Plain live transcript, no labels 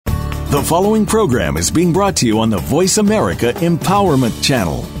The following program is being brought to you on the Voice America Empowerment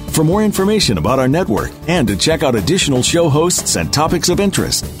Channel. For more information about our network and to check out additional show hosts and topics of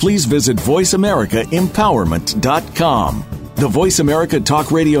interest, please visit voiceamericaempowerment.com. The Voice America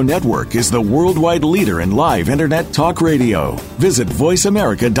Talk Radio Network is the worldwide leader in live Internet talk radio. Visit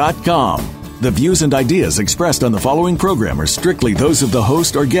voiceamerica.com. The views and ideas expressed on the following program are strictly those of the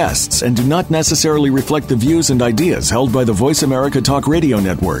host or guests and do not necessarily reflect the views and ideas held by the Voice America Talk Radio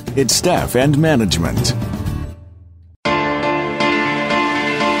Network, its staff, and management.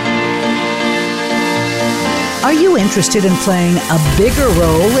 Are you interested in playing a bigger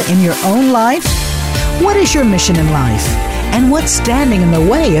role in your own life? What is your mission in life? And what's standing in the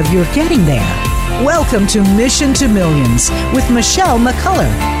way of your getting there? Welcome to Mission to Millions with Michelle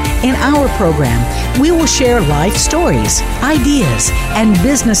McCullough. In our program, we will share life stories, ideas, and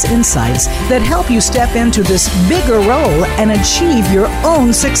business insights that help you step into this bigger role and achieve your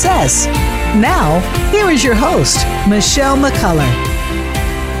own success. Now, here is your host, Michelle McCullough.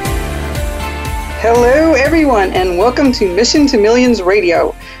 Hello, everyone, and welcome to Mission to Millions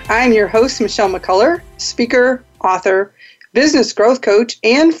Radio. I'm your host, Michelle McCullough, speaker, author, business growth coach,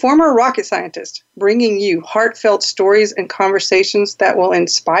 and former rocket scientist, bringing you heartfelt stories and conversations that will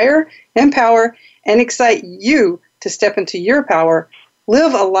inspire, empower, and excite you to step into your power,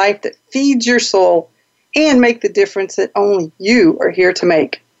 live a life that feeds your soul, and make the difference that only you are here to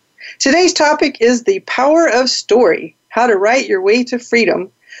make. Today's topic is the power of story, how to write your way to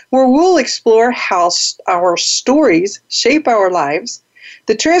freedom, where we'll explore how our stories shape our lives,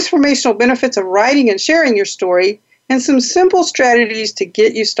 the transformational benefits of writing and sharing your story, and some simple strategies to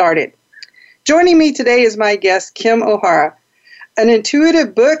get you started. Joining me today is my guest, Kim O'Hara, an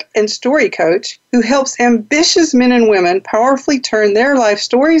intuitive book and story coach who helps ambitious men and women powerfully turn their life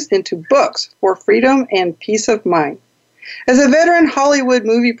stories into books for freedom and peace of mind. As a veteran Hollywood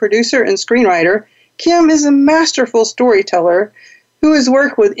movie producer and screenwriter, Kim is a masterful storyteller who has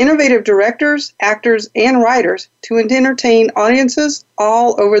worked with innovative directors, actors, and writers to entertain audiences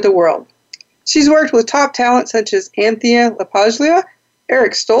all over the world. She's worked with top talent such as Anthea LaPaglia,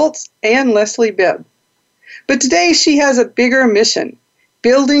 Eric Stoltz, and Leslie Bibb. But today she has a bigger mission,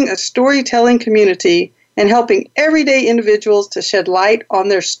 building a storytelling community and helping everyday individuals to shed light on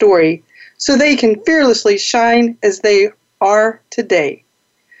their story so they can fearlessly shine as they are today.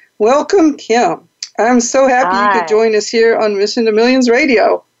 Welcome, Kim. I'm so happy you could join us here on Mission to Millions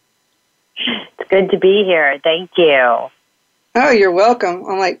Radio. It's good to be here. Thank you. Oh, you're welcome.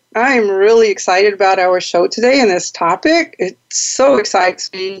 I'm really excited about our show today and this topic. It so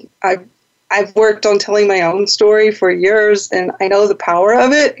excites me. I've worked on telling my own story for years, and I know the power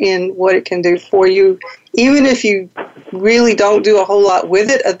of it and what it can do for you, even if you really don't do a whole lot with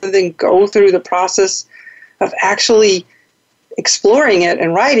it other than go through the process of actually exploring it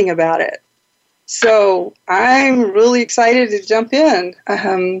and writing about it. So I'm really excited to jump in.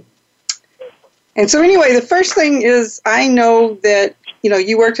 And so anyway, the first thing is I know that,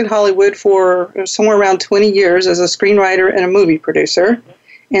 you worked in Hollywood for somewhere around 20 years as a screenwriter and a movie producer.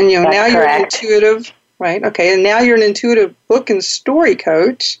 And, That's now correct. You're an intuitive, right? Okay. And now you're an intuitive book and story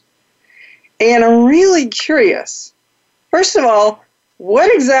coach. And I'm really curious. First of all,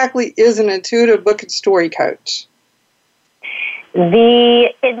 what exactly is an intuitive book and story coach?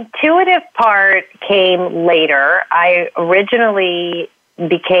 The intuitive part came later. I originally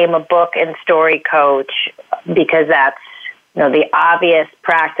became a book and story coach because that's the obvious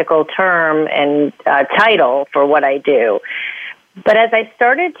practical term and title for what I do. But as I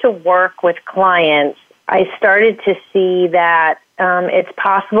started to work with clients, I started to see that it's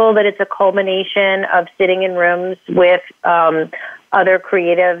possible that it's a culmination of sitting in rooms with other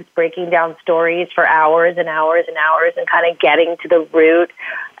creatives breaking down stories for hours and hours and hours and kind of getting to the root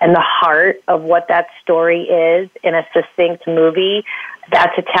and the heart of what that story is in a succinct movie.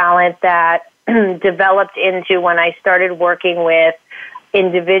 That's a talent that developed into when I started working with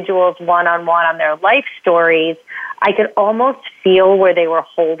individuals one-on-one on their life stories. I could almost feel where they were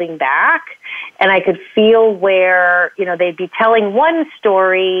holding back, and I could feel where, they'd be telling one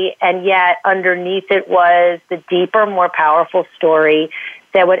story, and yet underneath it was the deeper, more powerful story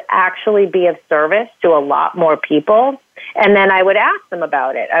that would actually be of service to a lot more people. And then I would ask them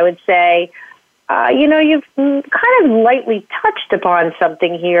about it. I would say, you've kind of lightly touched upon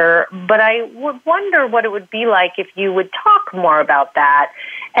something here, but I would wonder what it would be like if you would talk more about that.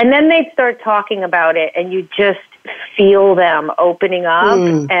 And then they'd start talking about it, and you just feel them opening up,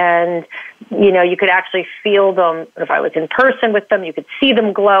 and, you could actually feel them. If I was in person with them, you could see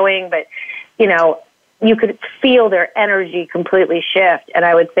them glowing, but, you could feel their energy completely shift. And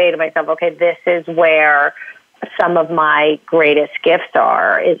I would say to myself, okay, this is where some of my greatest gifts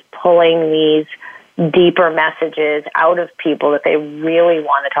are, is pulling these deeper messages out of people that they really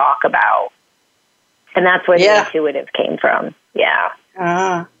want to talk about. And that's where the intuitive came from. Yeah.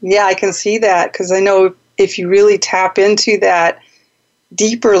 Yeah, I can see that, because I know if you really tap into that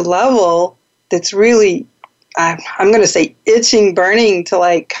deeper level that's really, I'm going to say itching, burning to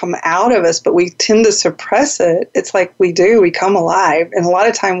like come out of us, but we tend to suppress it. It's like we come alive. And a lot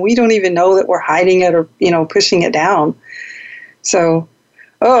of time we don't even know that we're hiding it or, pushing it down. So,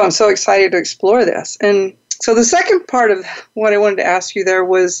 I'm so excited to explore this. And so the second part of what I wanted to ask you there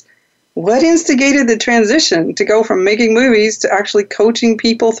was, what instigated the transition to go from making movies to actually coaching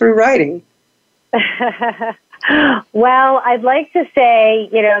people through writing? Well, I'd like to say,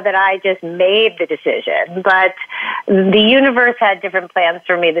 that I just made the decision, but the universe had different plans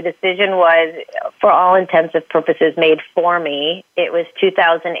for me. The decision was, for all intents and purposes, made for me. It was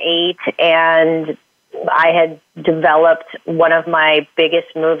 2008, and I had developed one of my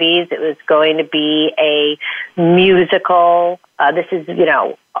biggest movies. It was going to be a musical. This is,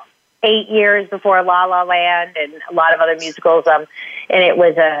 8 years before La La Land and a lot of other musicals. And it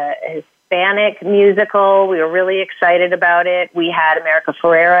was a Hispanic musical. We were really excited about it. We had America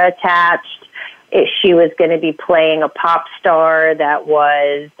Ferrera attached. She was going to be playing a pop star that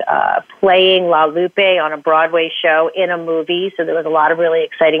was playing La Lupe on a Broadway show in a movie. So there was a lot of really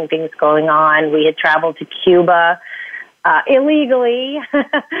exciting things going on. We had traveled to Cuba illegally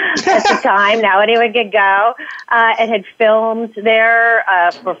at the time. Now anyone could go, and had filmed there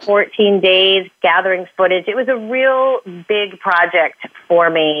for 14 days, gathering footage. It was a real big project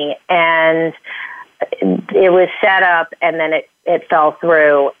for me, and it was set up, and then it fell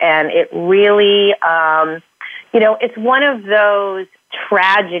through. And it really, it's one of those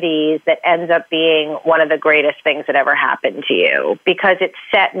tragedies that ends up being one of the greatest things that ever happened to you, because it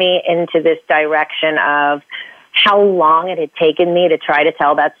set me into this direction of how long it had taken me to try to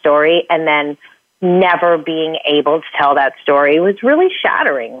tell that story, and then never being able to tell that story was really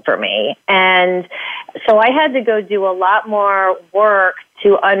shattering for me. And so I had to go do a lot more work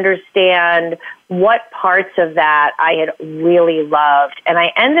to understand what parts of that I had really loved. And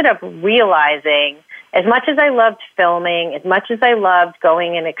I ended up realizing, as much as I loved filming, as much as I loved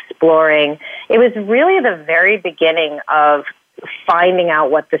going and exploring, it was really the very beginning of finding out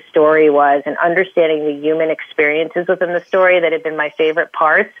what the story was and understanding the human experiences within the story that had been my favorite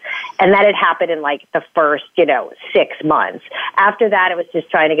parts. And that had happened in like the first, 6 months. After that, it was just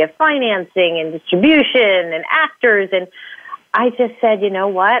trying to get financing and distribution and actors. And I just said, you know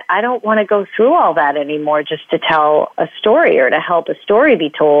what? I don't want to go through all that anymore just to tell a story or to help a story be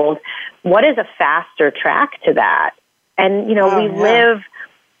told. What is a faster track to that? And,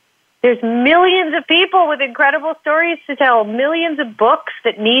 there's millions of people with incredible stories to tell, millions of books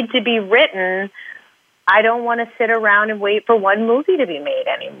that need to be written. I don't want to sit around and wait for one movie to be made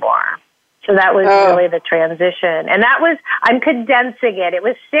anymore. So that was really the transition. And I'm condensing it. It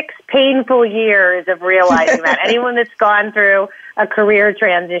was 6 painful years of realizing that. Anyone that's gone through a career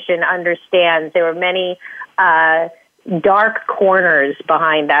transition understands there were many dark corners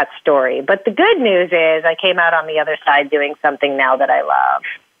behind that story. But the good news is I came out on the other side doing something now that I love.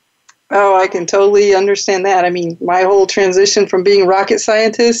 Oh, I can totally understand that. I mean, my whole transition from being a rocket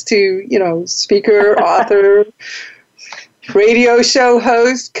scientist to, speaker, author, radio show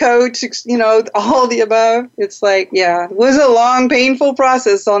host, coach, all the above. It's like, it was a long, painful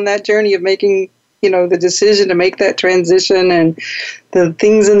process on that journey of making, the decision to make that transition, and the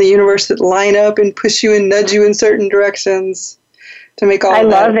things in the universe that line up and push you and nudge you in certain directions to make all I that.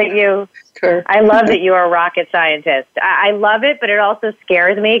 love that you are a rocket scientist. I love it, but it also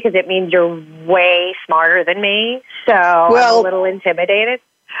scares me because it means you're way smarter than me. So I'm a little intimidated.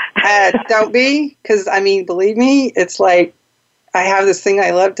 Don't be, because, believe me, it's like I have this thing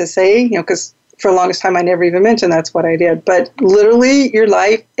I love to say, because for the longest time I never even mentioned that's what I did. But literally your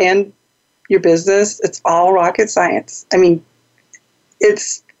life and your business, it's all rocket science.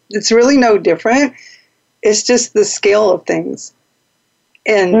 It's really no different. It's just the scale of things.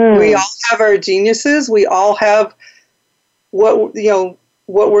 And we all have our geniuses. We all have what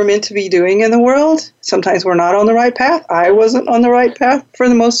we're meant to be doing in the world. Sometimes we're not on the right path. I wasn't on the right path for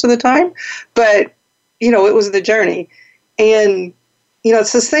the most of the time, but it was the journey. And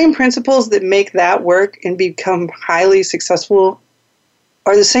it's the same principles that make that work and become highly successful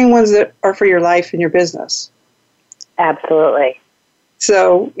are the same ones that are for your life and your business. Absolutely.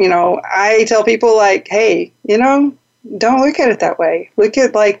 So, I tell people like, hey, don't look at it that way. Look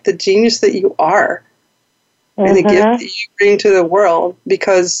at like the genius that you are and the gift that you bring to the world,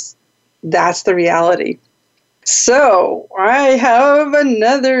 because that's the reality. So I have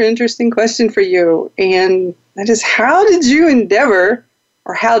another interesting question for you. And That is, how did you endeavor,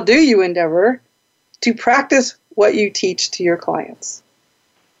 or how do you endeavor, to practice what you teach to your clients?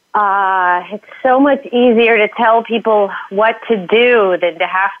 It's so much easier to tell people what to do than to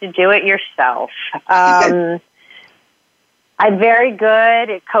have to do it yourself. I'm very good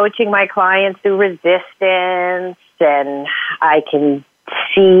at coaching my clients through resistance, and I can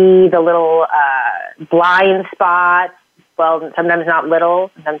see the little blind spots, well, sometimes not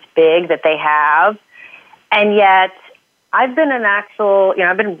little, sometimes big, that they have. And yet, I've been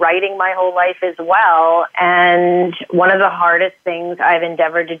I've been writing my whole life as well, and one of the hardest things I've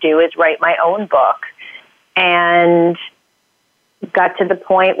endeavored to do is write my own book. And got to the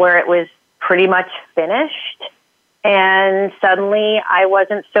point where it was pretty much finished, and suddenly I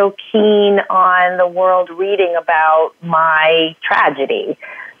wasn't so keen on the world reading about my tragedy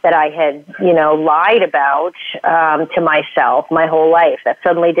that I had, lied about to myself my whole life. That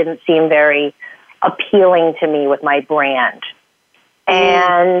suddenly didn't seem very appealing to me with my brand.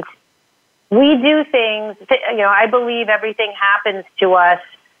 And we do things, I believe everything happens to us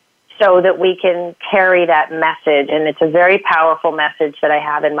so that we can carry that message. And it's a very powerful message that I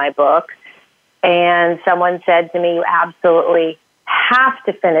have in my book. And someone said to me, you absolutely have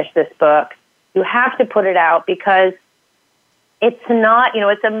to finish this book. You have to put it out, because it's not,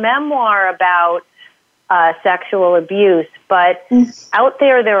 it's a memoir about sexual abuse, but out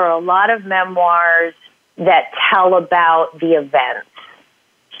there are a lot of memoirs that tell about the events.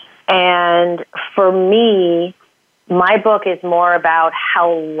 And for me, my book is more about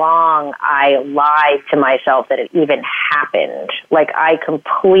how long I lied to myself that it even happened. Like, I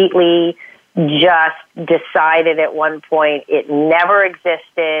completely just decided at one point it never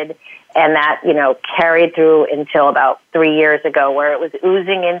existed, and that, carried through until about 3 years ago, where it was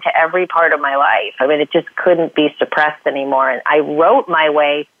oozing into every part of my life. I mean, it just couldn't be suppressed anymore. And I wrote my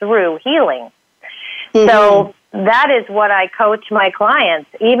way through healing. Mm-hmm. So that is what I coach my clients.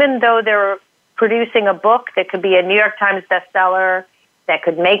 Even though they're producing a book that could be a New York Times bestseller, that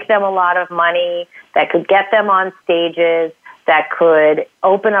could make them a lot of money, that could get them on stages, that could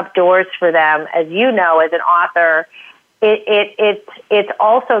open up doors for them, as you know, as an author, it's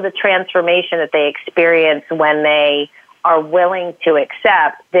also the transformation that they experience when they are willing to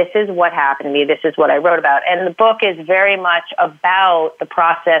accept, this is what happened to me, this is what I wrote about. And the book is very much about the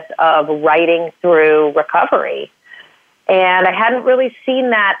process of writing through recovery. And I hadn't really seen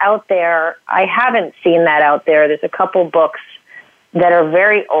that out there. I haven't seen that out there. There's a couple books that are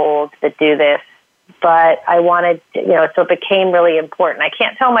very old that do this, but I wanted to, so it became really important. I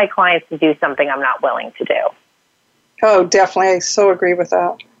can't tell my clients to do something I'm not willing to do. Oh, definitely. I so agree with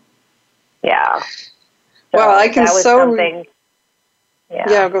that. Yeah. So well, I can so...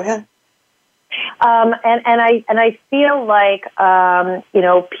 Yeah, go ahead. And I feel like,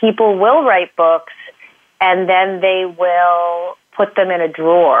 people will write books and then they will put them in a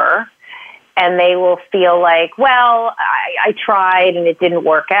drawer and they will feel like, well, I tried and it didn't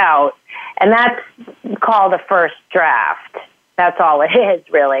work out. And that's called a first draft. That's all it is,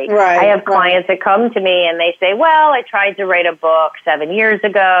 really. Right, I have clients that come to me and they say, well, I tried to write a book 7 years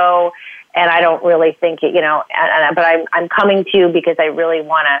ago, and I don't really think it, but I'm coming to you because I really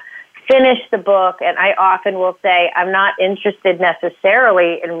want to finish the book. And I often will say, I'm not interested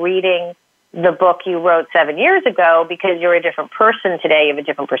necessarily in reading the book you wrote 7 years ago because you're a different person today, you have a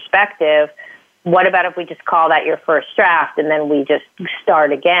different perspective. What about if we just call that your first draft and then we just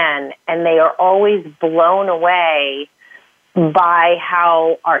start again? And they are always blown away by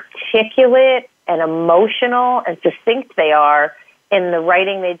how articulate and emotional and succinct they are in the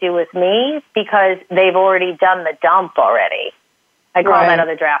writing they do with me, because they've already done the dump already. I call that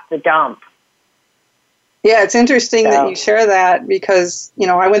other draft the dump. Yeah, it's interesting that you share that, because,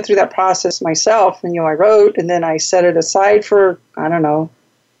 I went through that process myself, and, I wrote, and then I set it aside for, I don't know,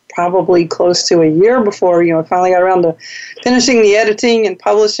 probably close to a year before, I finally got around to finishing the editing and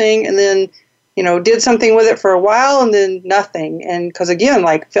publishing, and then, did something with it for a while and then nothing. And because, again,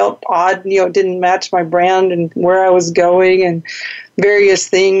 felt odd, it didn't match my brand and where I was going and various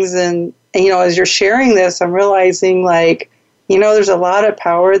things. And as you're sharing this, I'm realizing, there's a lot of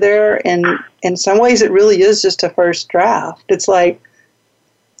power there. And in some ways, it really is just a first draft. It's not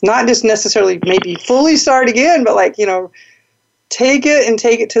just necessarily maybe fully start again, but take it and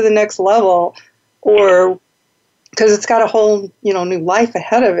take it to the next level, or because it's got a whole, new life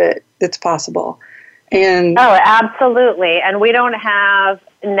ahead of it that's possible. And oh, absolutely. And we don't have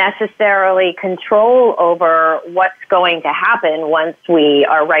necessarily control over what's going to happen once we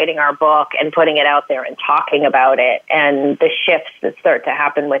are writing our book and putting it out there and talking about it, and the shifts that start to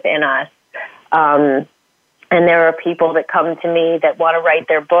happen within us. And there are people that come to me that want to write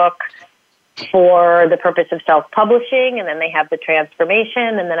their book for the purpose of self-publishing, and then they have the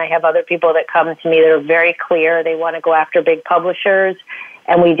transformation, and then I have other people that come to me that are very clear. They want to go after big publishers,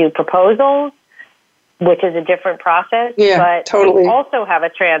 and we do proposals, which is a different process. Yeah, but totally. They also have a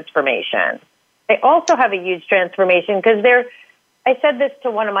transformation. They also have a huge transformation because I said this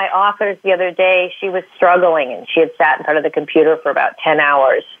to one of my authors the other day. She was struggling, and she had sat in front of the computer for about 10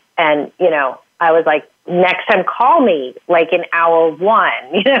 hours. And, I was like, next time call me, like in hour 1.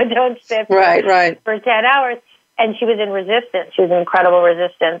 Don't sit for 10 hours. And she was in resistance. She was in incredible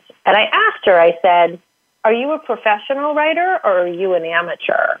resistance. And I asked her, I said, are you a professional writer or are you an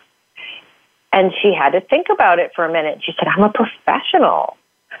amateur? And she had to think about it for a minute. She said, I'm a professional.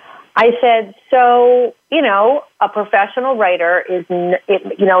 I said, so, a professional writer is,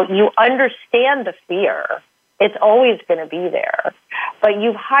 you understand the fear. It's always going to be there. But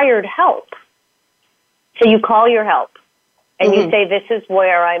you've hired help. So you call your help and you say, this is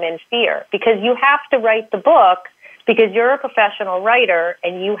where I'm in fear. Because you have to write the book because you're a professional writer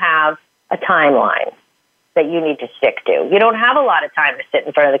and you have a timeline that you need to stick to. You don't have a lot of time to sit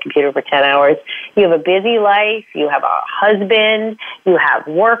in front of the computer for 10 hours. You have a busy life. You have a husband. You have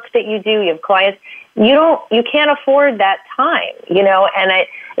work that you do. You have clients. You can't afford that time, and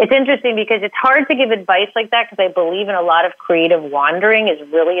it's interesting because it's hard to give advice like that because I believe in a lot of creative wandering is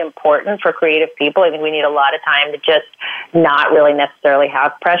really important for creative people. I think we need a lot of time to just not really necessarily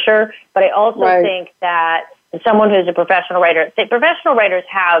have pressure. But I also think that someone who's a professional writer, professional writers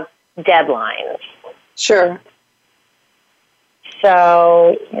have deadlines. Sure.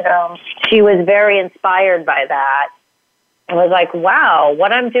 So, she was very inspired by that. I was like, wow,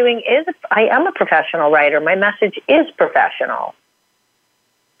 what I'm doing I am a professional writer. My message is professional.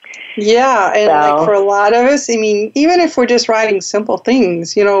 Yeah, and like for a lot of us, even if we're just writing simple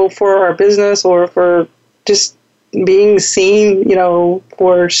things, for our business or for just being seen,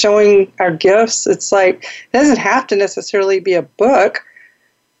 for showing our gifts, it's like, it doesn't have to necessarily be a book,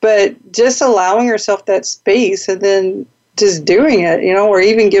 but just allowing yourself that space and then just doing it, or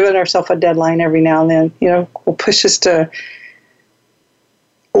even giving ourselves a deadline every now and then, will push us to.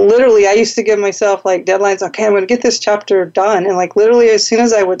 Literally, I used to give myself like deadlines. Okay, I'm going to get this chapter done. And like literally as soon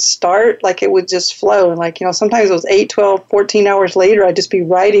as I would start, like it would just flow. And like, sometimes it was 8, 12, 14 hours later, I'd just be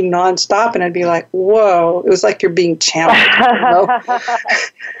writing nonstop. And I'd be like, whoa, it was like you're being channeled.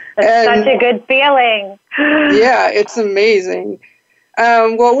 It's such a good feeling. Yeah, it's amazing.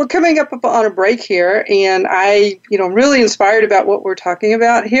 Well, we're coming up on a break here. And I'm really inspired about what we're talking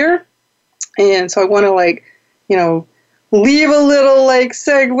about here. And so I want to leave a little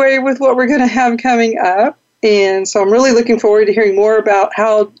segue with what we're going to have coming up. And so I'm really looking forward to hearing more about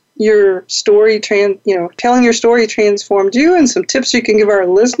how your story, telling your story transformed you and some tips you can give our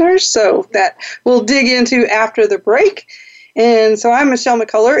listeners. So that we'll dig into after the break. And so I'm Michelle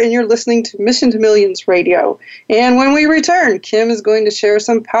McCullough, and you're listening to Mission to Millions Radio. And when we return, Kim is going to share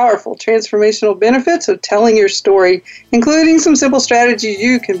some powerful transformational benefits of telling your story, including some simple strategies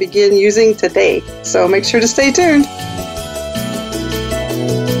you can begin using today. So make sure to stay tuned.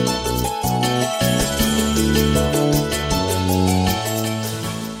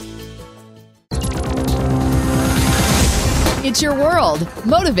 It's your world.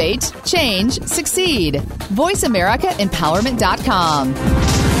 Motivate, change, succeed. VoiceAmericaEmpowerment.com.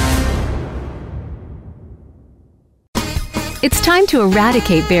 It's time to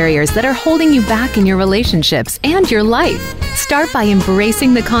eradicate barriers that are holding you back in your relationships and your life. Start by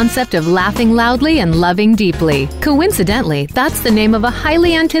embracing the concept of laughing loudly and loving deeply. Coincidentally, that's the name of a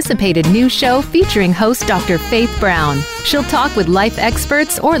highly anticipated new show featuring host Dr. Faith Brown. She'll talk with life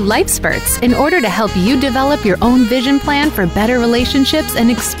experts or lifesperts in order to help you develop your own vision plan for better relationships and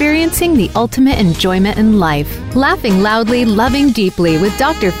experiencing the ultimate enjoyment in life. Laughing Loudly, Loving Deeply with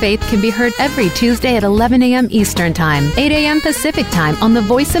Dr. Faith can be heard every Tuesday at 11 a.m. Eastern Time, 8 a.m. Pacific Time on the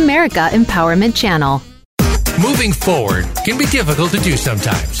Voice America Empowerment Channel. Moving forward can be difficult to do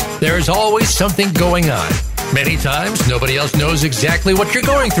sometimes. There is always something going on. Many times, nobody else knows exactly what you're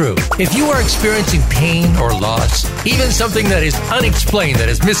going through. If you are experiencing pain or loss, even something that is unexplained that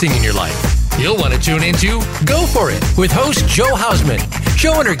is missing in your life, you'll want to tune into Go For It with host Joe Hausman.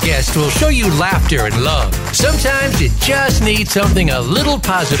 Joe and her guests will show you laughter and love. Sometimes you just need something a little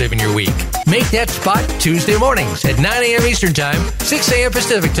positive in your week. Make that spot Tuesday mornings at 9 a.m. Eastern Time, 6 a.m.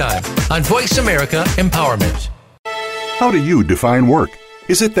 Pacific Time on Voice America Empowerment. How do you define work?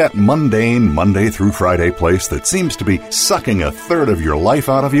 Is it that mundane Monday through Friday place that seems to be sucking a third of your life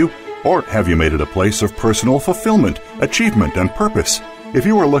out of you? Or have you made it a place of personal fulfillment, achievement, and purpose? If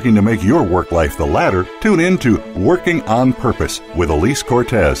you are looking to make your work life the latter, tune in to Working on Purpose with Elise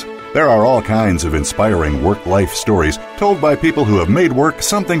Cortez. There are all kinds of inspiring work-life stories told by people who have made work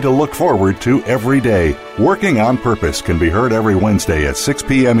something to look forward to every day. Working on Purpose can be heard every Wednesday at 6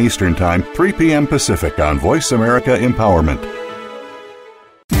 p.m. Eastern Time, 3 p.m. Pacific on Voice America Empowerment.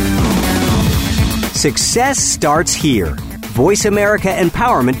 Success starts here.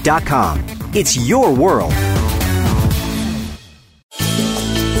 VoiceAmericaEmpowerment.com. It's your world.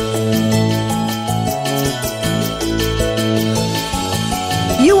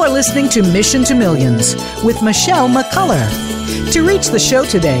 You are listening to Mission to Millions with Michelle McCullough. To reach the show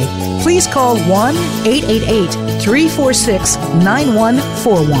today, please call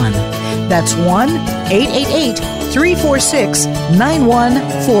 1-888-346-9141. That's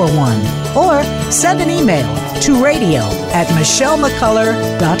 1-888-346-9141. Or send an email to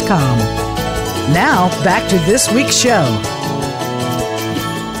radio@michellemccullough.com. Now, back to this week's show.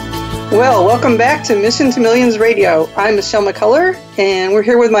 Well, welcome back to Mission to Millions Radio. I'm Michelle McCullough, and we're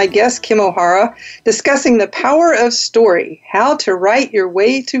here with my guest, Kim O'Hara, discussing the power of story, how to write your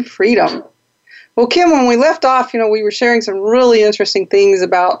way to freedom. Well, Kim, when we left off, we were sharing some really interesting things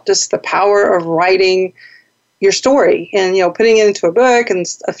about just the power of writing your story and, putting it into a book and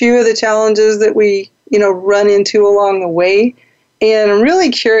a few of the challenges that we, run into along the way. And I'm really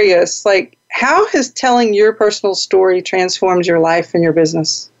curious, how has telling your personal story transformed your life and your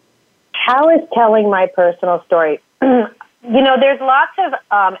business? How is telling my personal story? There's lots of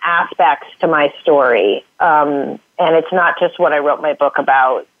aspects to my story, and it's not just what I wrote my book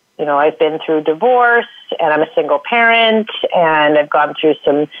about. I've been through divorce, and I'm a single parent, and I've gone through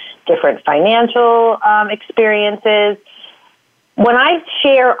some different financial experiences. When I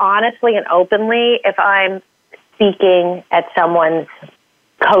share honestly and openly, if I'm speaking at someone's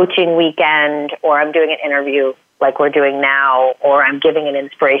coaching weekend, or I'm doing an interview like we're doing now, or I'm giving an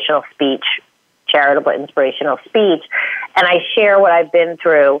inspirational speech, charitable inspirational speech, and I share what I've been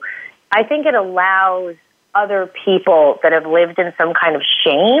through, I think it allows other people that have lived in some kind of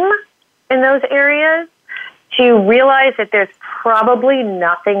shame in those areas to realize that there's probably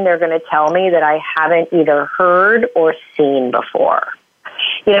nothing they're going to tell me that I haven't either heard or seen before.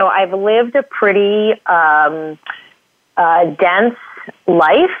 I've lived a pretty dense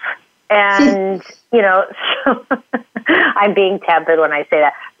life, and, so I'm being tempered when I say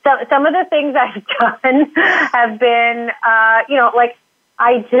that. So some of the things I've done have been, I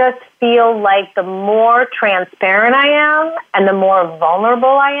just feel like the more transparent I am and the more vulnerable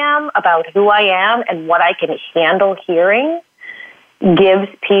I am about who I am and what I can handle hearing gives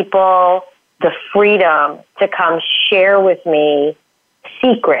people the freedom to come share with me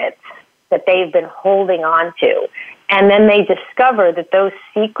secrets that they've been holding on to. And then they discover that those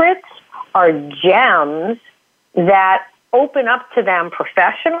secrets are gems that open up to them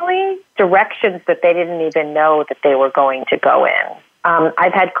professionally directions that they didn't even know that they were going to go in.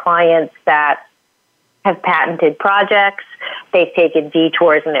 I've had clients that have patented projects. They've taken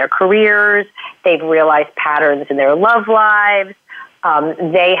detours in their careers. They've realized patterns in their love lives.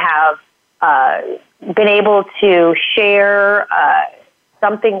 They have been able to share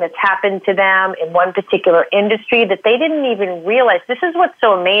something that's happened to them in one particular industry that they didn't even realize. This is what's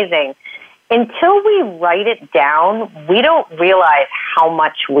so amazing. Until we write it down, we don't realize how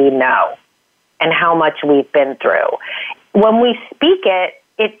much we know and how much we've been through. When we speak it,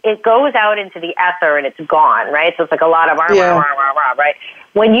 it goes out into the ether and it's gone, right? So it's like a lot of rah, rah, rah, rah, right?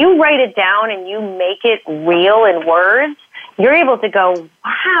 When you write it down and you make it real in words, you're able to go,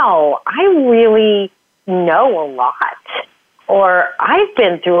 wow, I really know a lot. Or I've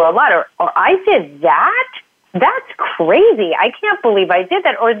been through a lot. Or I did that? That's crazy. I can't believe I did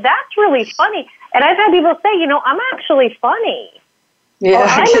that. Or that's really funny. And I've had people say, I'm actually funny. Yeah, or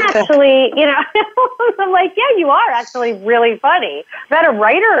I'm actually, I'm like, yeah, you are actually really funny. I had a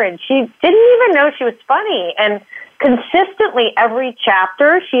writer and she didn't even know she was funny. And consistently every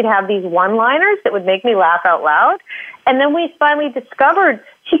chapter she'd have these one-liners that would make me laugh out loud. And then we finally discovered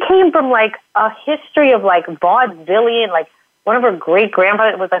she came from like a history of like vaudevillian, like one of her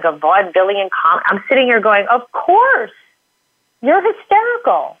great-grandfathers was like a vaudevillian comic. I'm sitting here going, of course, you're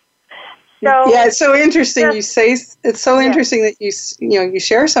hysterical. So, yeah, it's so interesting. You say it's so interesting that you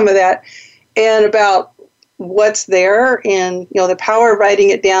share some of that and about what's there and the power of writing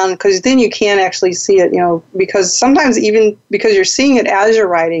it down, because then you can actually see it. Because sometimes even because you're seeing it as you're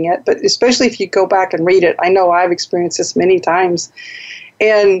writing it, but especially if you go back and read it. I know I've experienced this many times,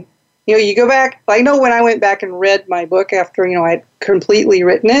 and you go back. I know when I went back and read my book after I'd completely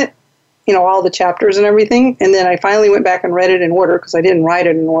written it, all the chapters and everything, and then I finally went back and read it in order because I didn't write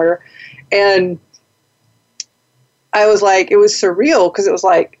it in order. And I was like, it was surreal because it was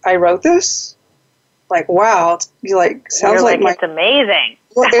like, I wrote this? Like, wow. Sounds like it's amazing.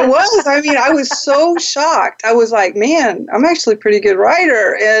 Well, it was. I mean, I was so shocked. I was like, man, I'm actually a pretty good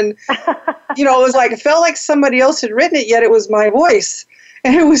writer. And, it was like, it felt like somebody else had written it, yet it was my voice.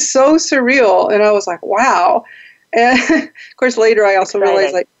 And it was so surreal. And I was like, wow. And of course, later I also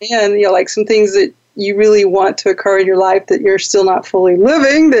realized, like, man, like some things that you really want to occur in your life that you're still not fully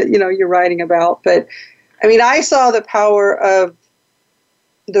living, that, you're writing about. But, I mean, I saw the power of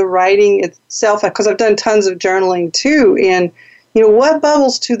the writing itself, because I've done tons of journaling too. And, what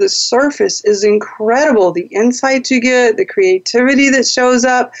bubbles to the surface is incredible. The insights you get, the creativity that shows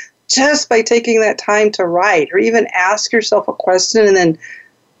up just by taking that time to write, or even ask yourself a question and then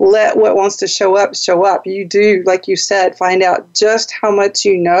let what wants to show up. You do, like you said, find out just how much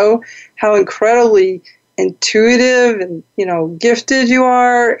you know, how incredibly intuitive and, gifted you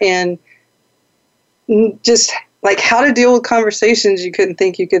are, and just like how to deal with conversations you couldn't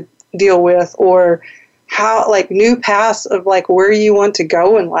think you could deal with, or how, like, new paths of, like, where you want to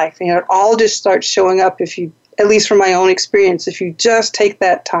go in life. It all just starts showing up if you, at least from my own experience, if you just take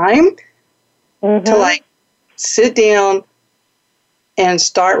that time to, like, sit down and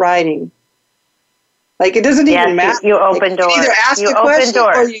start writing. Like, it doesn't even matter. You open doors. You either ask a question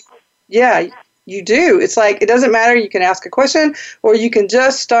or you do. It's like, it doesn't matter. You can ask a question or you can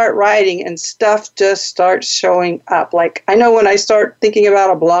just start writing and stuff just starts showing up. Like, I know when I start thinking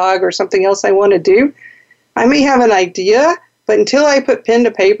about a blog or something else I want to do, I may have an idea, but until I put pen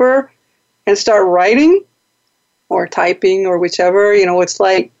to paper and start writing or typing or whichever, it's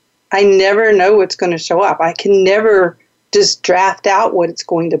like I never know what's going to show up. I can never just draft out what it's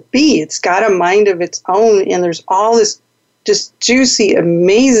going to be. It's got a mind of its own, and there's all this just juicy,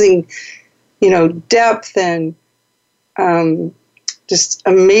 amazing, depth and just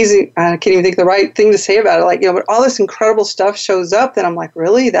amazing. I can't even think of the right thing to say about it. Like, but all this incredible stuff shows up that I'm like,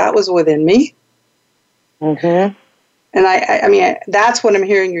 really? That was within me? Mm-hmm. And I mean, that's what I'm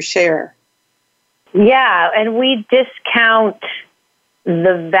hearing you share. Yeah, and we discount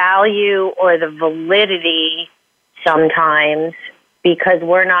the value or the validity sometimes because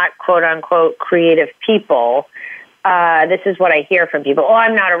we're not, quote unquote, creative people. This is what I hear from people. Oh,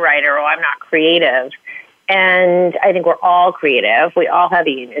 I'm not a writer. Oh, I'm not creative. And I think we're all creative. We all have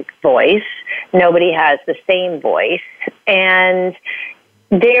a unique voice. Nobody has the same voice. And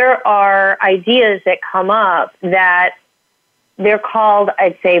there are ideas that come up that they're called,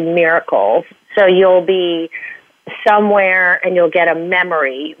 I'd say, miracles. So you'll be somewhere and you'll get a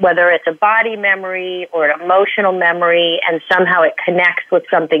memory, whether it's a body memory or an emotional memory, and somehow it connects with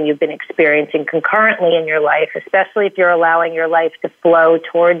something you've been experiencing concurrently in your life, especially if you're allowing your life to flow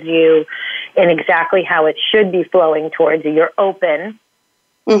towards you in exactly how it should be flowing towards you. You're open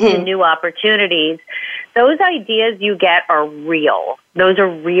to new opportunities. Those ideas you get are real. Those are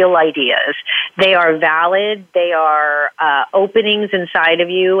real ideas. They are valid. They are openings inside of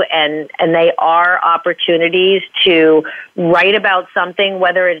you, and they are opportunities to write about something,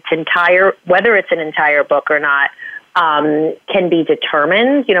 whether it's an entire book or not, can be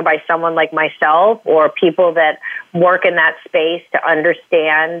determined, by someone like myself or people that work in that space to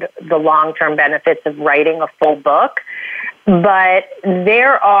understand the long-term benefits of writing a full book. But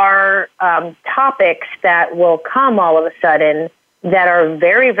there are topics that will come all of a sudden that are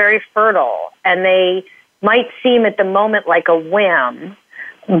very, very fertile, and they might seem at the moment like a whim,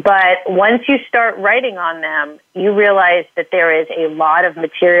 but once you start writing on them, you realize that there is a lot of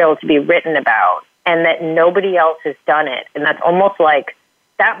material to be written about and that nobody else has done it. And that's almost like,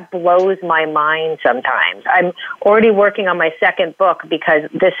 that blows my mind sometimes. I'm already working on my second book because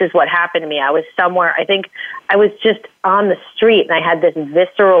this is what happened to me. I was somewhere, I think I was just on the street, and I had this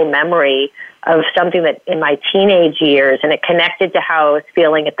visceral memory of something that in my teenage years, and it connected to how I was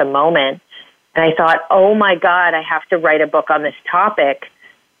feeling at the moment. And I thought, oh my God, I have to write a book on this topic.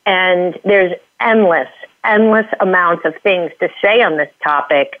 And there's endless amounts of things to say on this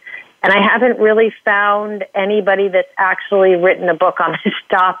topic. And I haven't really found anybody that's actually written a book on this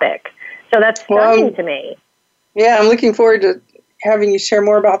topic. So that's stunning to me. Yeah, I'm looking forward to having you share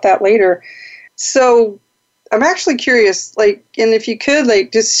more about that later. So I'm actually curious, and if you could,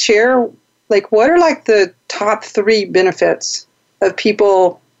 just share, what are, the top 3 benefits of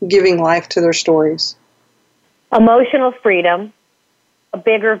people giving life to their stories? Emotional freedom, a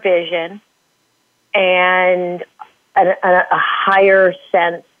bigger vision, and a higher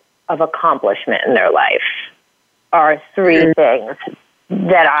sense of accomplishment in their life are 3 things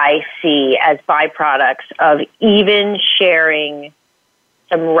that I see as byproducts of even sharing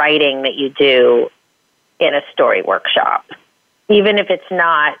some writing that you do in a story workshop. Even if it's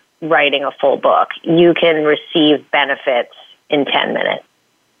not writing a full book, you can receive benefits in 10 minutes.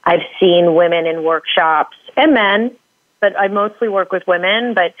 I've seen women in workshops and men but I mostly work with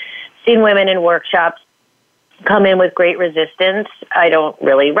women, but seen women in workshops come in with great resistance. I don't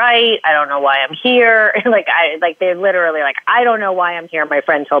really write. I don't know why I'm here. They're literally like, I don't know why I'm here. My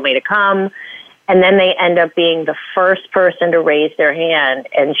friend told me to come. And then they end up being the first person to raise their hand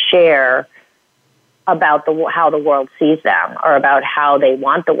and share about how the world sees them or about how they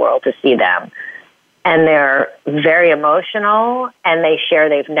want the world to see them. And they're very emotional, and they share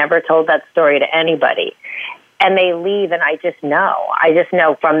they've never told that story to anybody. And they leave, and I just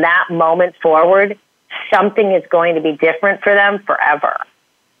know from that moment forward, something is going to be different for them forever.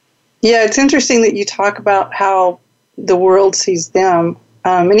 Yeah, it's interesting that you talk about how the world sees them,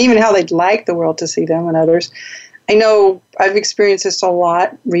 and even how they'd like the world to see them and others. I know I've experienced this a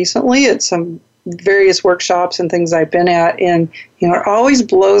lot recently at some various workshops and things I've been at, and it always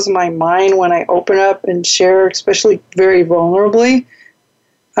blows my mind when I open up and share, especially very vulnerably,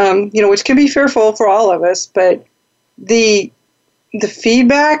 which can be fearful for all of us, but the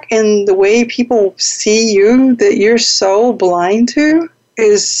feedback and the way people see you that you're so blind to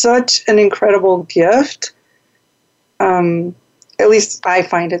is such an incredible gift. At least I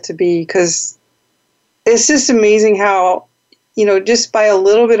find it to be, because it's just amazing how, just by a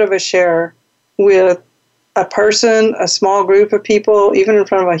little bit of a share with a person, a small group of people, even in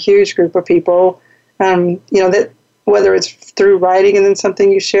front of a huge group of people, that whether it's through writing and then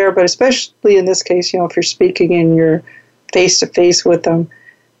something you share, but especially in this case, if you're speaking and you're face-to-face with them,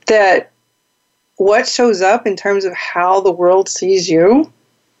 that what shows up in terms of how the world sees you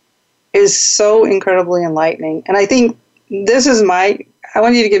is so incredibly enlightening. And I think this is I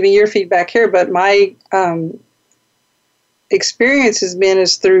want you to give me your feedback here, but my experience has been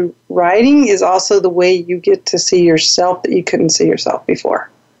is through writing is also the way you get to see yourself that you couldn't see yourself before.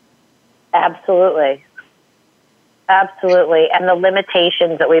 Absolutely. Absolutely. And the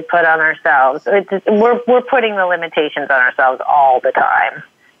limitations that we put on ourselves, we're putting the limitations on ourselves all the time.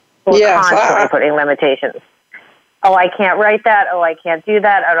 We're constantly putting limitations. Oh, I can't write that. Oh, I can't do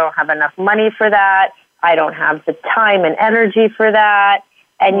that. I don't have enough money for that. I don't have the time and energy for that.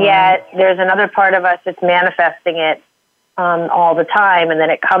 And yet there's another part of us that's manifesting it all the time, and then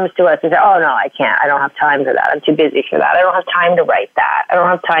it comes to us and says, oh, no, I can't. I don't have time for that. I'm too busy for that. I don't have time to write that. I don't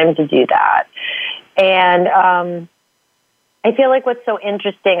have time to do that. And I feel like what's so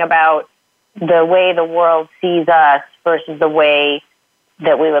interesting about the way the world sees us versus the way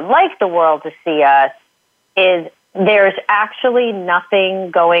that we would like the world to see us is there's actually nothing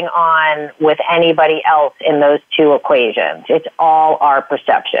going on with anybody else in those two equations. It's all our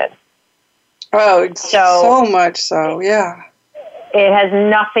perception. Oh, so much so, yeah. It has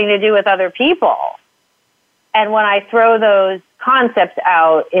nothing to do with other people. And when I throw those concepts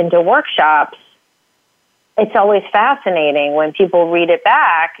out into workshops, it's always fascinating when people read it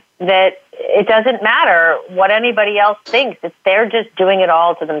back that it doesn't matter what anybody else thinks. They're just doing it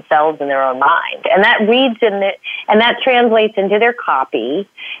all to themselves in their own mind. And that reads and that translates into their copy,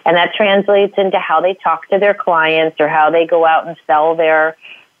 and that translates into how they talk to their clients or how they go out and sell their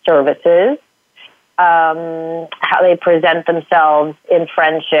services. How they present themselves in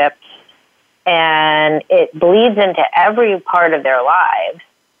friendships, and it bleeds into every part of their lives.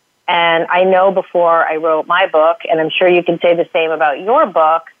 And I know before I wrote my book, and I'm sure you can say the same about your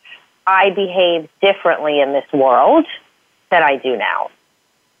book, I behaved differently in this world than I do now.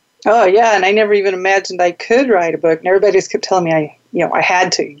 Oh, yeah, and I never even imagined I could write a book. And everybody just kept telling me I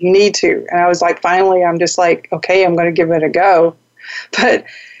had to, you need to. And I was like, finally, I'm just like, okay, I'm going to give it a go. But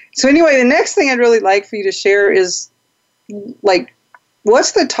so anyway, the next thing I'd really like for you to share is,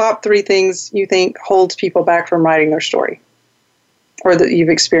 what's the top 3 things you think holds people back from writing their story or that you've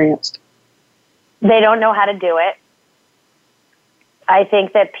experienced? They don't know how to do it. I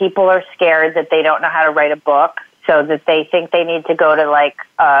think that people are scared that they don't know how to write a book, so that they think they need to go to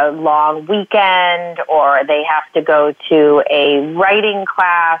a long weekend, or they have to go to a writing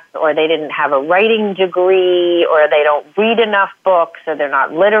class, or they didn't have a writing degree, or they don't read enough books, or they're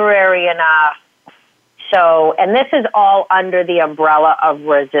not literary enough. So, and this is all under the umbrella of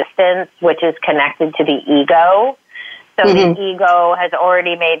resistance, which is connected to the ego. So the ego has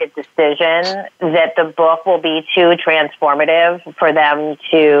already made a decision that the book will be too transformative for them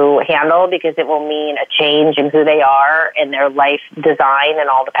to handle, because it will mean a change in who they are and their life design and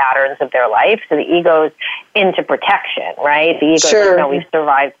all the patterns of their life. So the ego's into protection, right? The ego's like, no,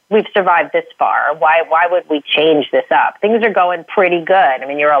 we've survived this far. Why would we change this up? Things are going pretty good. I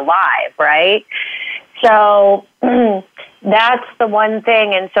mean, you're alive, right? So that's the one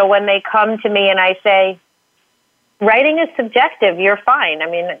thing. And so when they come to me and I say, writing is subjective. You're fine. I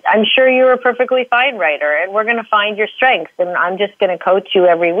mean, I'm sure you're a perfectly fine writer, and we're going to find your strengths, and I'm just going to coach you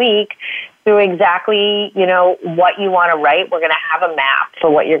every week through exactly, what you want to write. We're going to have a map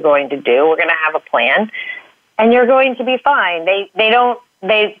for what you're going to do. We're going to have a plan, and you're going to be fine. But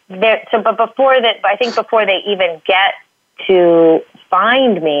before that, I think before they even get to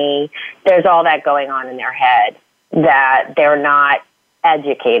find me, there's all that going on in their head that they're not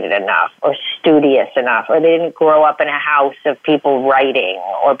educated enough or studious enough, or they didn't grow up in a house of people writing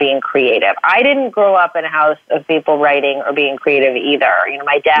or being creative. I didn't grow up in a house of people writing or being creative either.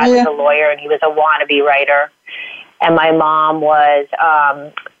 My dad was a lawyer and he was a wannabe writer, and my mom was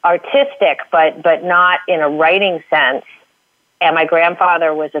artistic, but not in a writing sense. And my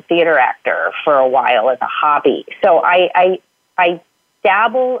grandfather was a theater actor for a while as a hobby. So I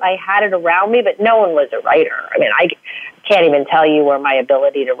dabbled. I had it around me, but no one was a writer. I mean, I can't even tell you where my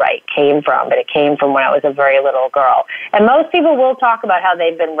ability to write came from, but it came from when I was a very little girl. And most people will talk about how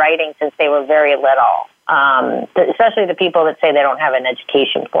they've been writing since they were very little, especially the people that say they don't have an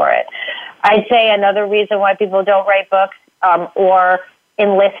education for it. I'd say another reason why people don't write books or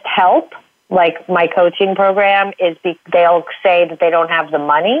enlist help, like my coaching program, is they'll say that they don't have the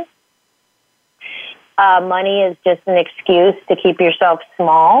money. Money is just an excuse to keep yourself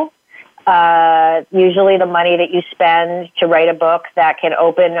small. Usually the money that you spend to write a book that can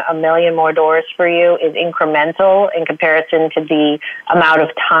open a million more doors for you is incremental in comparison to the amount of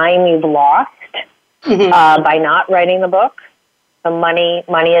time you've lost by not writing the book. So money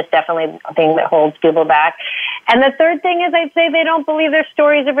is definitely a thing that holds people back. And the third thing is, I'd say they don't believe their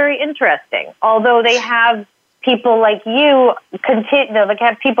stories are very interesting, although they have people like you, like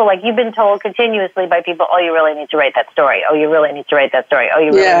have people like you've been told continuously by people, oh, you really need to write that story. Oh, you really need to write that story. Oh,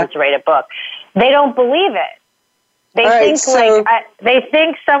 you really need to write a book. They don't believe it. They they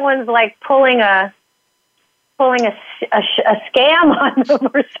think someone's like pulling a scam on them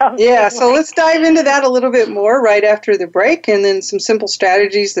or something. Yeah, so let's dive into that a little bit more right after the break, and then some simple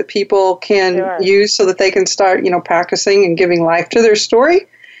strategies that people can use so that they can start, practicing and giving life to their story.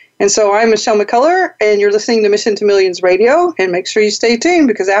 And so I'm Michelle McCullough, and you're listening to Mission to Millions Radio. And make sure you stay tuned,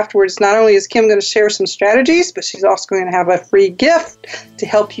 because afterwards, not only is Kim going to share some strategies, but she's also going to have a free gift to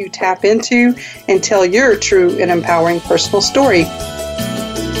help you tap into and tell your true and empowering personal story.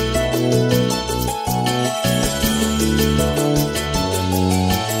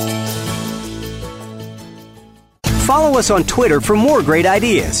 Follow us on Twitter for more great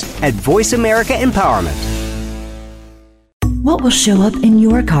ideas at Voice America Empowerment. What will show up in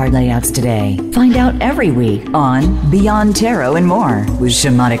your card layouts today? Find out every week on Beyond Tarot and More with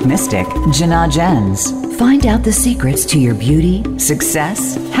shamanic mystic Jana Jens. Find out the secrets to your beauty,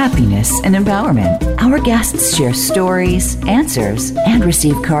 success, happiness, and empowerment. Our guests share stories, answers, and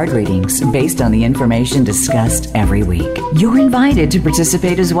receive card readings based on the information discussed every week. You're invited to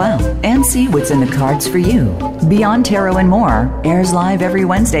participate as well and see what's in the cards for you. Beyond Tarot and More airs live every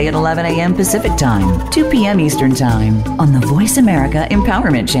Wednesday at 11 a.m. Pacific Time, 2 p.m. Eastern Time on the Voice America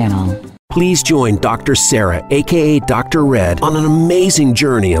Empowerment Channel. Please join Dr. Sarah, aka Dr. Red, on an amazing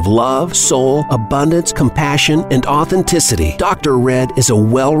journey of love, soul, abundance, compassion, and authenticity. Dr. Red is a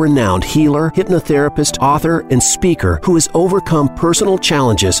well-renowned healer, hypnotherapist, author, and speaker who has overcome personal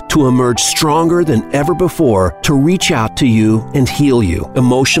challenges to emerge stronger than ever before, to reach out to you and heal you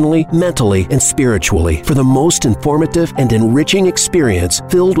emotionally, mentally, and spiritually for the most informative and enriching experience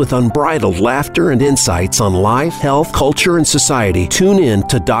filled with unbridled laughter and insights on life, health, culture, and society. Tune in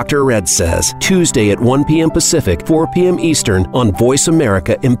to Dr. Red Says, Tuesday at 1 p.m. Pacific, 4 p.m. Eastern on Voice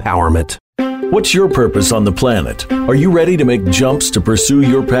America Empowerment. What's your purpose on the planet? Are you ready to make jumps to pursue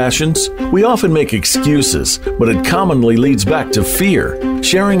your passions? We often make excuses, but it commonly leads back to fear.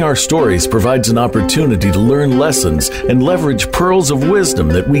 Sharing our stories provides an opportunity to learn lessons and leverage pearls of wisdom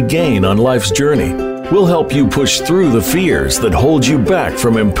that we gain on life's journey. We'll help you push through the fears that hold you back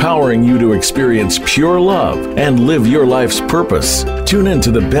from empowering you to experience pure love and live your life's purpose. Tune in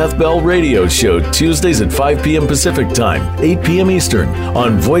to the Beth Bell Radio Show Tuesdays at 5 p.m. Pacific Time, 8 p.m. Eastern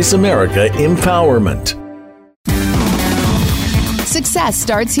on Voice America Empowerment. Success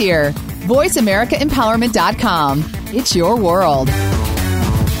starts here. VoiceAmericaEmpowerment.com. It's your world.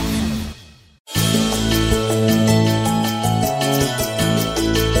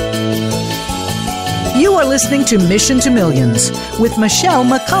 You are listening to Mission to Millions with Michelle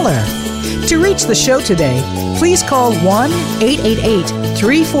McCullough. To reach the show today, please call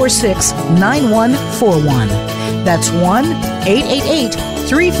 1-888-346-9141. That's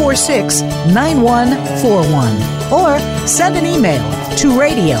 1-888-346-9141. Or send an email to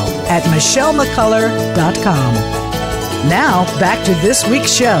radio@michellemccullough.com. Now, back to this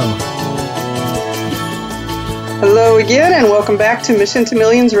week's show. Hello again, and welcome back to Mission to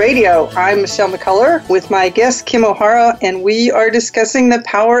Millions Radio. I'm Michelle McCullough with my guest, Kim O'Hara, and we are discussing the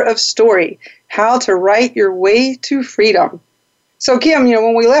power of story, how to write your way to freedom. So, Kim,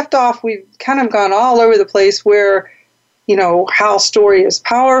 when we left off, we've kind of gone all over the place where, how story is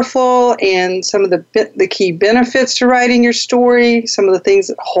powerful and some of the key benefits to writing your story, some of the things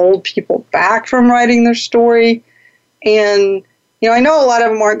that hold people back from writing their story. And I know a lot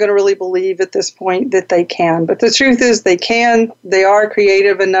of them aren't going to really believe at this point that they can, but the truth is they can. They are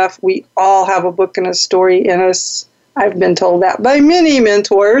creative enough. We all have a book and a story in us. I've been told that by many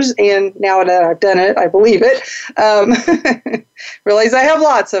mentors, and now that I've done it, I believe it. Realize I have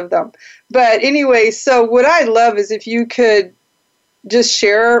lots of them. But anyway, so what I'd love is if you could just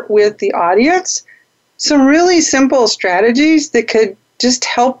share with the audience some really simple strategies that could just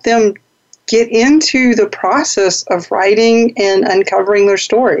help them get into the process of writing and uncovering their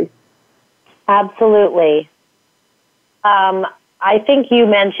story. Absolutely. I think you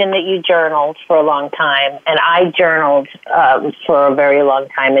mentioned that you journaled for a long time, and I journaled for a very long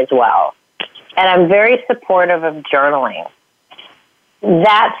time as well. And I'm very supportive of journaling.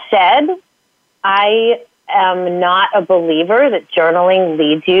 That said, I am not a believer that journaling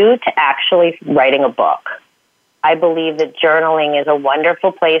leads you to actually writing a book. I believe that journaling is a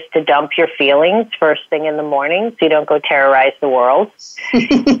wonderful place to dump your feelings first thing in the morning so you don't go terrorize the world.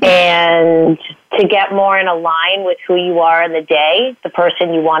 And to get more in line with who you are in the day, the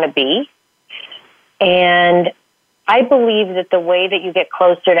person you want to be. And I believe that the way that you get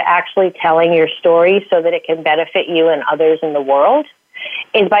closer to actually telling your story so that it can benefit you and others in the world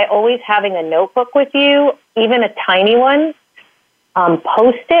is by always having a notebook with you, even a tiny one,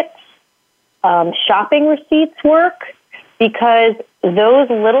 Post-its, shopping receipts work, because those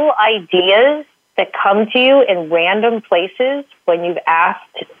little ideas that come to you in random places when you've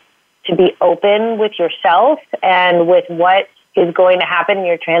asked to be open with yourself and with what is going to happen in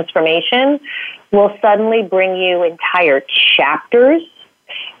your transformation will suddenly bring you entire chapters,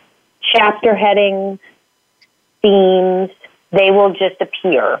 chapter headings, themes. They will just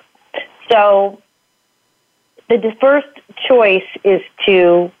appear. So the first choice is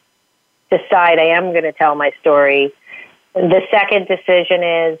to decide I am going to tell my story. The second decision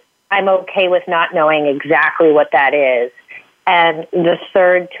is I'm okay with not knowing exactly what that is. And the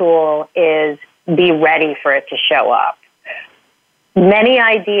third tool is be ready for it to show up. Many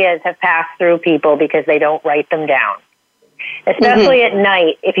ideas have passed through people because they don't write them down. Especially at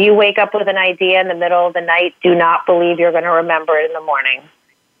night. If you wake up with an idea in the middle of the night, do not believe you're going to remember it in the morning.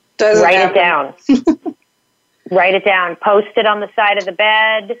 Write it down. Write it down. Post it on the side of the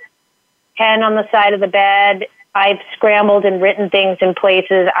bed. Pen on the side of the bed. I've scrambled and written things in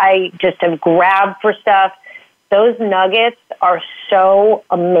places. I just have grabbed for stuff. Those nuggets are so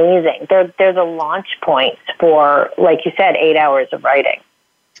amazing. They're the launch points for, like you said, 8 hours of writing.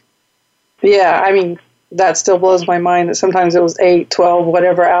 Yeah, I mean, that still blows my mind that sometimes it was 8, 12,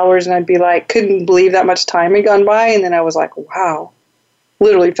 whatever hours, and I'd be like, couldn't believe that much time had gone by, and then I was like, wow.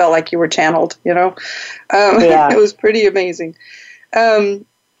 Literally felt like you were channeled, Yeah. It was pretty amazing.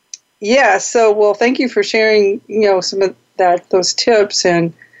 So, thank you for sharing, some of those tips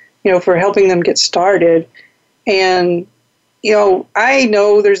and, for helping them get started. And, I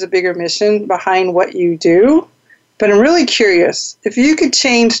know there's a bigger mission behind what you do, but I'm really curious. If you could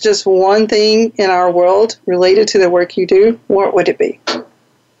change just one thing in our world related to the work you do, what would it be?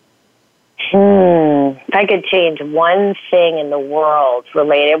 If I could change one thing in the world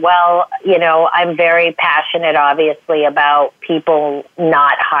related, I'm very passionate, obviously, about people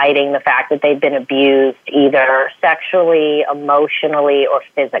not hiding the fact that they've been abused, either sexually, emotionally, or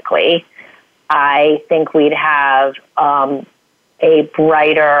physically. I think we'd have a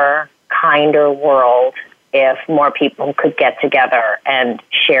brighter, kinder world if more people could get together and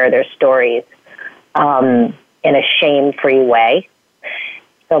share their stories in a shame-free way.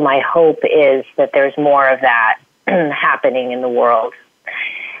 So my hope is that there's more of that happening in the world.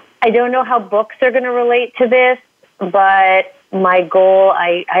 I don't know how books are going to relate to this, but my goal,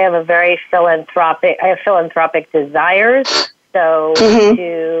 I have philanthropic desires. So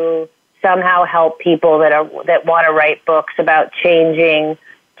to somehow help people that want to write books about changing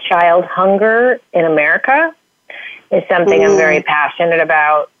child hunger in America is something I'm very passionate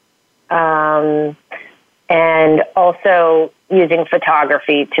about. And also using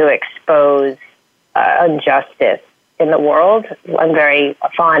photography to expose injustice in the world. I'm very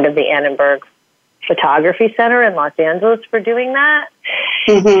fond of the Annenberg Photography Center in Los Angeles for doing that.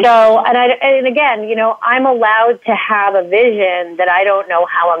 So, and again, I'm allowed to have a vision that I don't know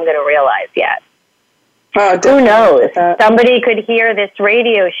how I'm going to realize yet. Who knows? Somebody could hear this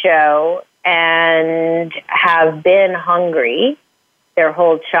radio show and have been hungry their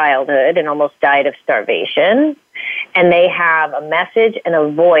whole childhood and almost died of starvation. And they have a message and a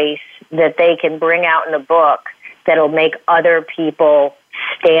voice that they can bring out in the book that'll make other people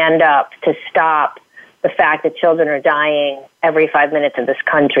stand up to stop the fact that children are dying every 5 minutes in this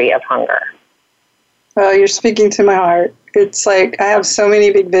country of hunger. Oh, you're speaking to my heart. It's like I have so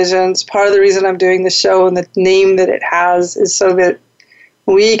many big visions. Part of the reason I'm doing the show and the name that it has is so that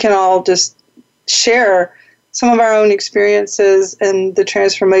we can all just share some of our own experiences and the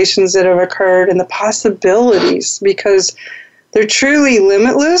transformations that have occurred and the possibilities, because they're truly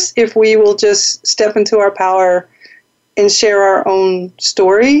limitless if we will just step into our power and share our own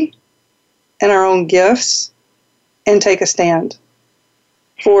story and our own gifts and take a stand.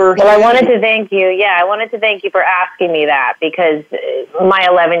 Well, I wanted to thank you. Yeah, I wanted to thank you for asking me that, because my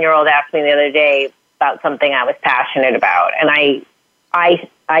 11-year-old asked me the other day about something I was passionate about, and I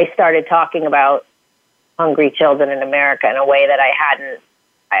started talking about hungry children in America in a way that I hadn't.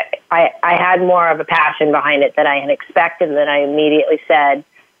 I had more of a passion behind it than I had expected, and then I immediately said,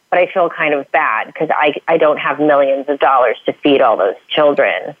 but I feel kind of bad because I don't have millions of dollars to feed all those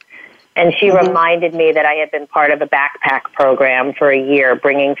children. And she reminded me that I had been part of a backpack program for a year,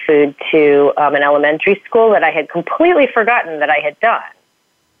 bringing food to an elementary school that I had completely forgotten that I had done.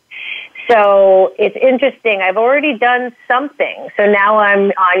 So it's interesting. I've already done something. So now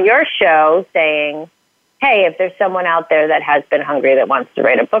I'm on your show saying, hey, if there's someone out there that has been hungry that wants to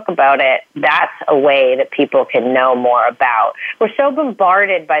write a book about it, that's a way that people can know more about. We're so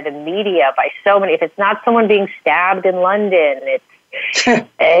bombarded by the media, by so many. If it's not someone being stabbed in London, it's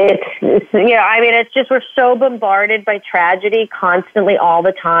it's just we're so bombarded by tragedy constantly all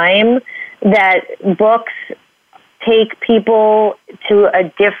the time that books take people to a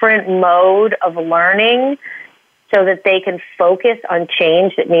different mode of learning so that they can focus on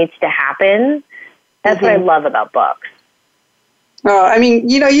change that needs to happen. That's what I love about books. I mean,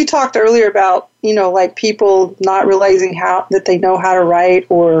 you talked earlier about, like people not realizing that they know how to write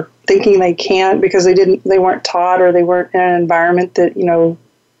or thinking they can't because they weren't taught or they weren't in an environment that,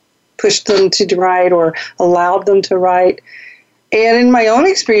 pushed them to write or allowed them to write. And in my own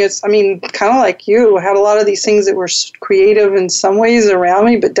experience, I mean, kind of like you, I had a lot of these things that were creative in some ways around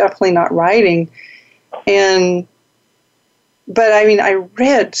me, but definitely not writing. But I mean, I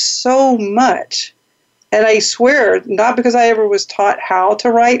read so much. And I swear, not because I ever was taught how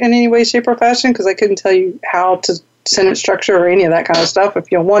to write in any way, shape, or fashion, because I couldn't tell you how to sentence structure or any of that kind of stuff if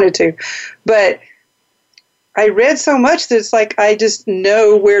you wanted to. But I read so much that it's like I just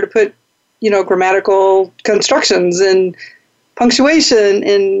know where to put, grammatical constructions and punctuation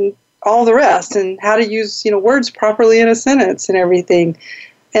and all the rest, and how to use, words properly in a sentence and everything.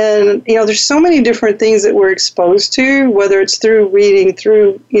 And, there's so many different things that we're exposed to, whether it's through reading,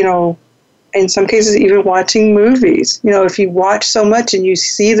 through, in some cases, even watching movies. If you watch so much and you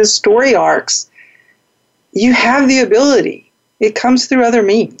see the story arcs, you have the ability. It comes through other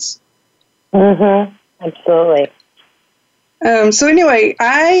means. Absolutely. So anyway,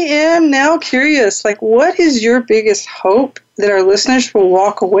 I am now curious, what is your biggest hope that our listeners will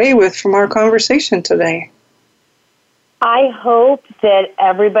walk away with from our conversation today? I hope that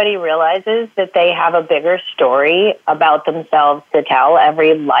everybody realizes that they have a bigger story about themselves to tell.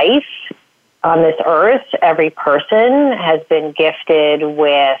 Every life on this earth, every person has been gifted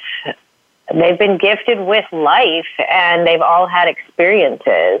with life, and they've all had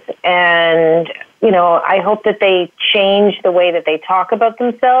experiences. And, I hope that they change the way that they talk about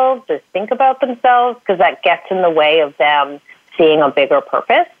themselves or think about themselves, because that gets in the way of them seeing a bigger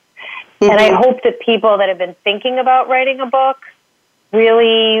purpose. And I hope that people that have been thinking about writing a book,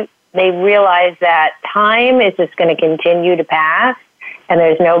 really, they realize that time is just going to continue to pass, and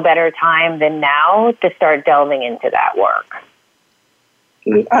there's no better time than now to start delving into that work.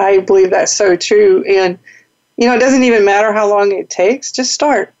 I believe that's so true. And, it doesn't even matter how long it takes. Just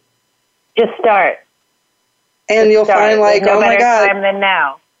start. Just start. And you'll find no oh my God. Time than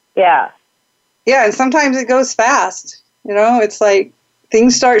now. Yeah. Yeah, and sometimes it goes fast. It's like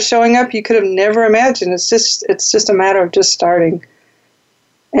things start showing up you could have never imagined. It's just a matter of just starting.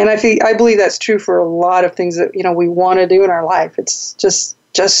 And I believe that's true for a lot of things that, we want to do in our life. It's just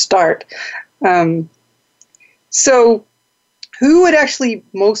start. So who would actually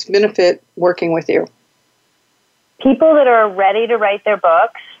most benefit working with you? People that are ready to write their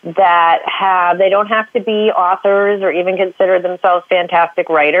books, they don't have to be authors or even consider themselves fantastic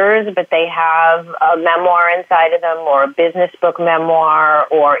writers, but they have a memoir inside of them, or a business book memoir,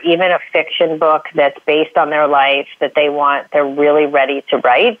 or even a fiction book that's based on their life that they're really ready to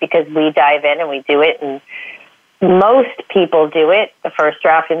write, because we dive in and we do it in most people do it, the first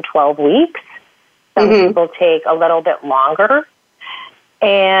draft, in 12 weeks. Some people take a little bit longer.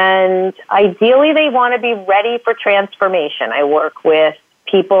 And ideally, they want to be ready for transformation. I work with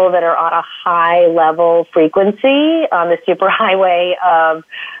people that are on a high level frequency on the superhighway of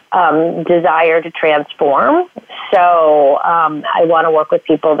desire to transform. So I want to work with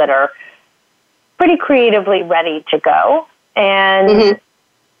people that are pretty creatively ready to go. And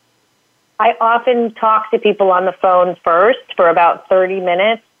I often talk to people on the phone first for about 30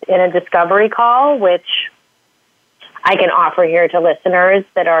 minutes in a discovery call, which I can offer here to listeners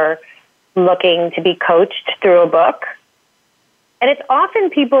that are looking to be coached through a book. And it's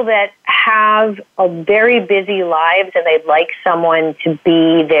often people that have a very busy lives and they'd like someone to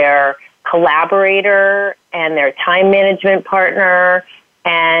be their collaborator and their time management partner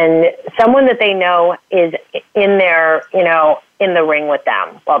and someone that they know is in their, in the ring with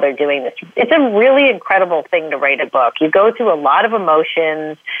them while they're doing this. It's a really incredible thing to write a book. You go through a lot of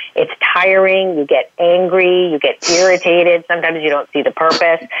emotions. It's tiring. You get angry. You get irritated. Sometimes you don't see the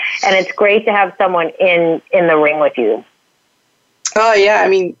purpose. And it's great to have someone in the ring with you. Oh, yeah. I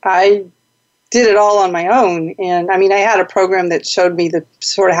mean, I did it all on my own. And I mean, I had a program that showed me the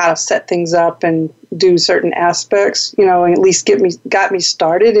sort of how to set things up and do certain aspects, and at least got me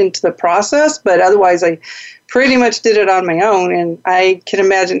started into the process. But otherwise, I pretty much did it on my own. And I can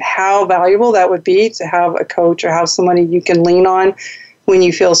imagine how valuable that would be to have a coach or have somebody you can lean on when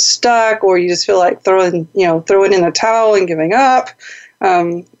you feel stuck or you just feel like throwing in the towel and giving up.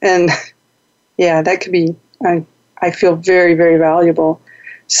 And yeah, that could be, I feel very, very valuable.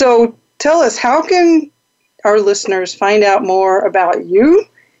 So tell us, how can our listeners find out more about you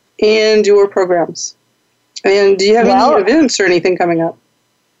and your programs? And do you have any events or anything coming up?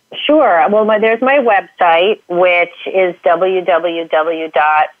 Sure. Well, there's my website, which is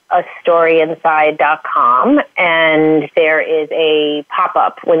www.astoryinside.com, and there is a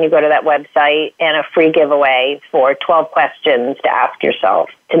pop-up when you go to that website and a free giveaway for 12 questions to ask yourself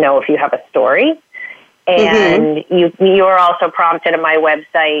to know if you have a story. And you're also prompted on my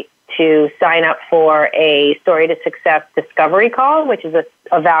website to sign up for a Story to Success discovery call, which is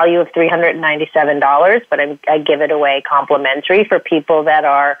a value of $397, but I give it away complimentary for people that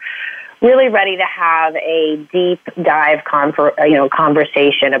are really ready to have a deep dive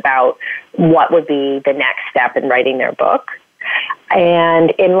conversation about what would be the next step in writing their book. And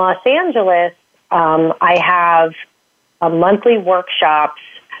in Los Angeles, I have a monthly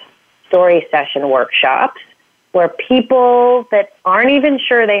story session workshops, where people that aren't even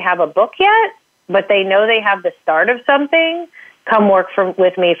sure they have a book yet, but they know they have the start of something, come work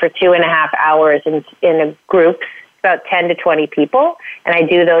with me for 2.5 hours in a group, about 10 to 20 people, and I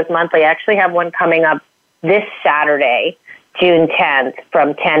do those monthly. I actually have one coming up this Saturday, June 10th,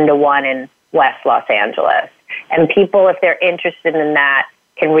 from 10 to 1 in West Los Angeles. And people, if they're interested in that,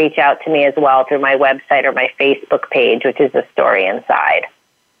 can reach out to me as well through my website or my Facebook page, which is A Story Inside.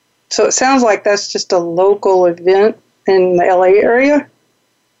 So it sounds like that's just a local event in the LA area?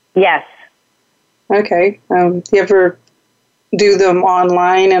 Yes. Okay. Do you ever do them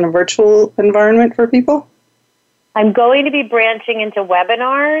online in a virtual environment for people? I'm going to be branching into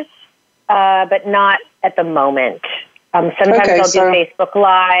webinars, but not at the moment. Sometimes I'll do Facebook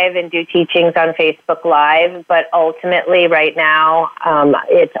Live and do teachings on Facebook Live, but ultimately right now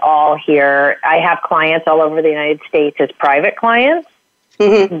it's all here. I have clients all over the United States as private clients.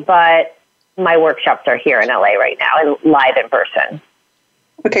 But my workshops are here in LA right now and live in person.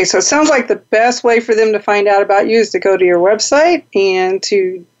 Okay, so it sounds like the best way for them to find out about you is to go to your website and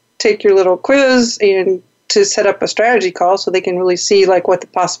to take your little quiz and to set up a strategy call so they can really see like what the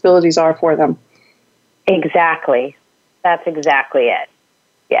possibilities are for them. Exactly. That's exactly it.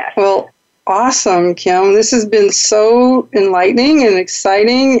 Yes. Well, awesome, Kim. This has been so enlightening and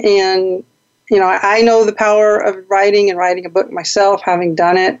exciting, and I know the power of writing and writing a book myself, having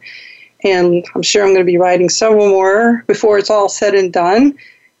done it, and I'm sure I'm going to be writing several more before it's all said and done.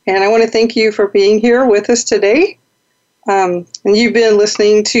 And I want to thank you for being here with us today. And you've been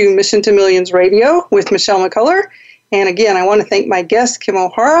listening to Mission to Millions Radio with Michelle McCullough. And again, I want to thank my guest, Kim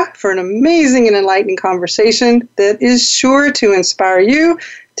O'Hara, for an amazing and enlightening conversation that is sure to inspire you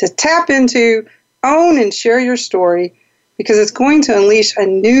to tap into, own, and share your story, because it's going to unleash a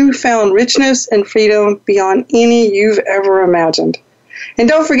newfound richness and freedom beyond any you've ever imagined. And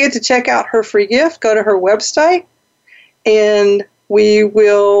don't forget to check out her free gift. Go to her website. And we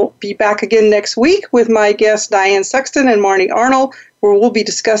will be back again next week with my guests Diane Sexton and Marnie Arnold, where we'll be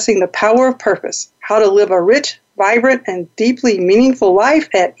discussing the power of purpose, how to live a rich, vibrant, and deeply meaningful life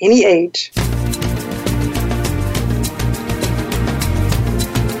at any age.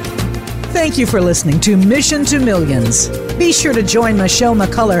 Thank you for listening to Mission to Millions. Be sure to join Michelle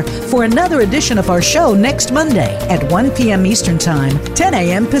McCullough for another edition of our show next Monday at 1 p.m. Eastern Time, 10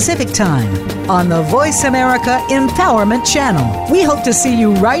 a.m. Pacific Time on the Voice America Empowerment Channel. We hope to see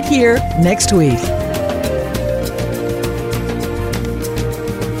you right here next week.